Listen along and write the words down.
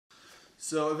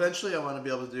So eventually I want to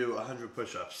be able to do 100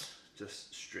 push-ups,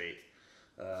 just straight.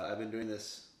 I've been doing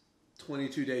this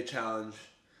 22-day challenge,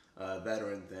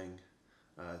 veteran thing.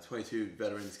 22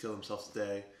 veterans kill themselves a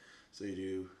day. So you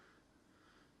do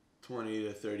 20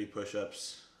 to 30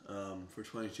 push-ups for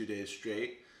 22 days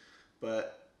straight.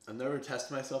 But I've never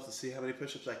tested myself to see how many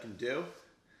push-ups I can do.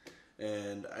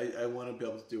 And I want to be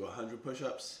able to do 100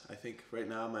 push-ups. I think right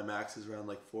now my max is around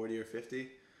like 40 or 50.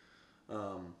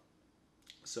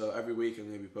 So every week I'm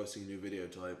going to be posting a new video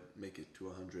until I make it to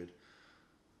 100.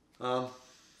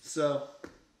 So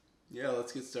yeah,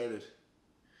 let's get started.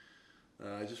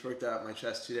 I just worked out my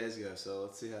chest 2 days ago, so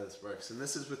let's see how this works. And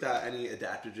this is without any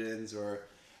adaptogens or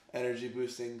energy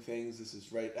boosting things. This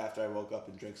is right after I woke up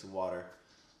and drank some water.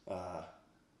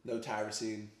 No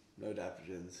tyrosine, no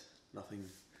adaptogens, nothing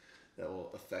that will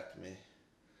affect me.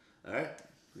 Alright,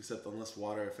 except unless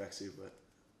water affects you, but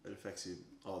it affects you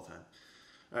all the time.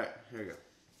 Alright, here we go.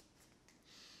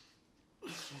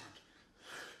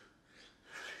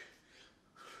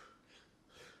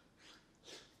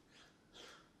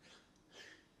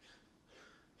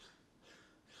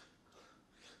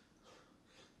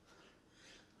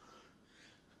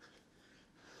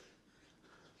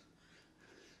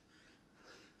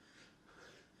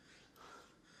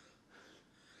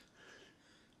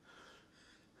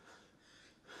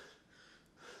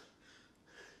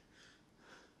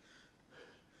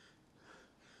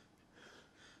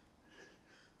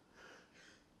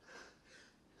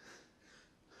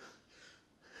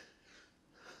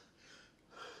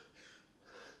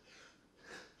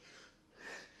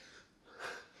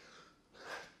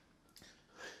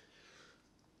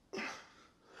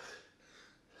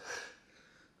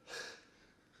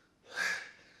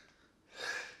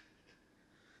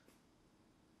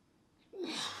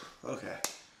 Okay,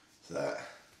 so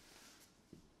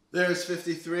there's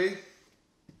 53.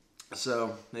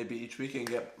 So maybe each week I can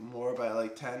get more by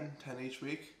like 10 each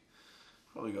week.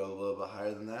 Probably go a little bit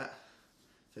higher than that.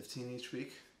 15 each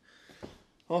week.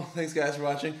 Well, thanks guys for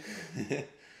watching.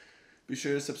 Be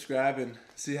sure to subscribe and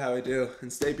see how I do,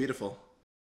 and stay beautiful.